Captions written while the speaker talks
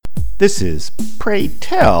This is Pray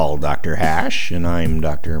Tell Dr. Hash, and I'm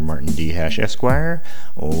Dr. Martin D. Hash, Esquire,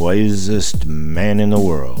 wisest man in the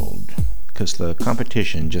world, 'cause the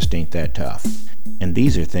competition just ain't that tough. And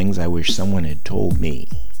these are things I wish someone had told me.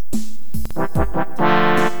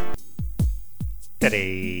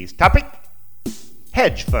 Today's topic,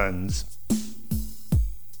 hedge funds.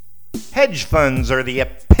 Hedge funds are the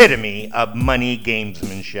epitome of money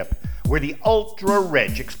gamesmanship, where the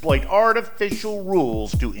ultra-rich exploit artificial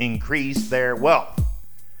rules to increase their wealth.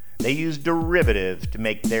 They use derivatives to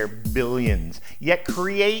make their billions, yet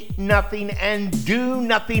create nothing and do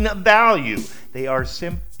nothing of value. They are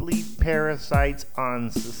simply parasites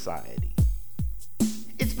on society.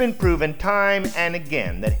 It's been proven time and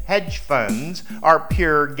again that hedge funds are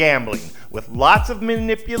pure gambling, with lots of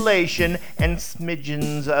manipulation and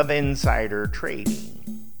smidgens of insider trading.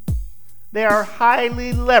 They are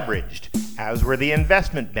highly leveraged, as were the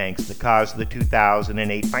investment banks that caused the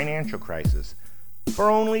 2008 financial crisis. For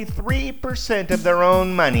only 3% of their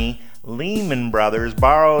own money, Lehman Brothers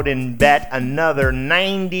borrowed and bet another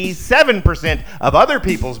 97% of other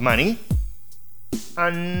people's money.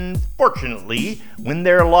 Unfortunately, when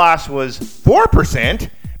their loss was 4%,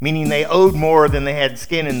 meaning they owed more than they had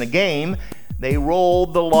skin in the game, they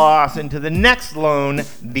rolled the loss into the next loan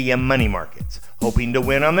via money markets, hoping to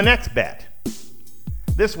win on the next bet.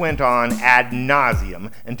 This went on ad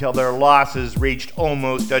nauseum until their losses reached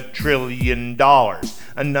almost $1 trillion,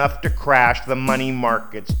 enough to crash the money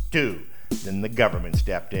markets too. Then the government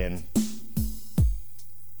stepped in.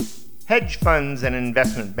 Hedge funds and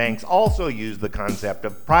investment banks also use the concept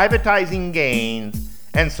of privatizing gains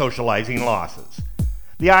and socializing losses.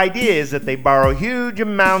 The idea is that they borrow huge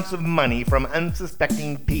amounts of money from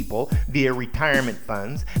unsuspecting people via retirement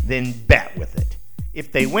funds, then bet with it.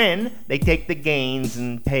 If they win, they take the gains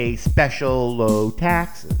and pay special low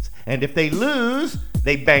taxes. And if they lose,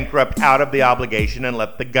 they bankrupt out of the obligation and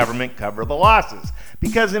let the government cover the losses.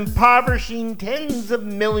 Because impoverishing tens of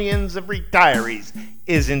millions of retirees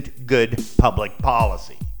isn't good public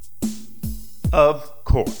policy. Of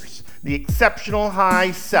course, the exceptional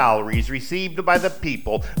high salaries received by the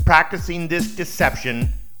people practicing this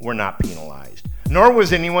deception were not penalized, nor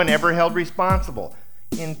was anyone ever held responsible.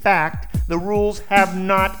 In fact, the rules have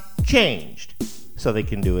not changed, so they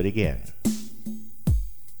can do it again.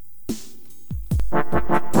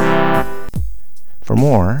 For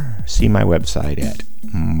more, see my website at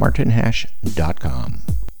martinhash.com.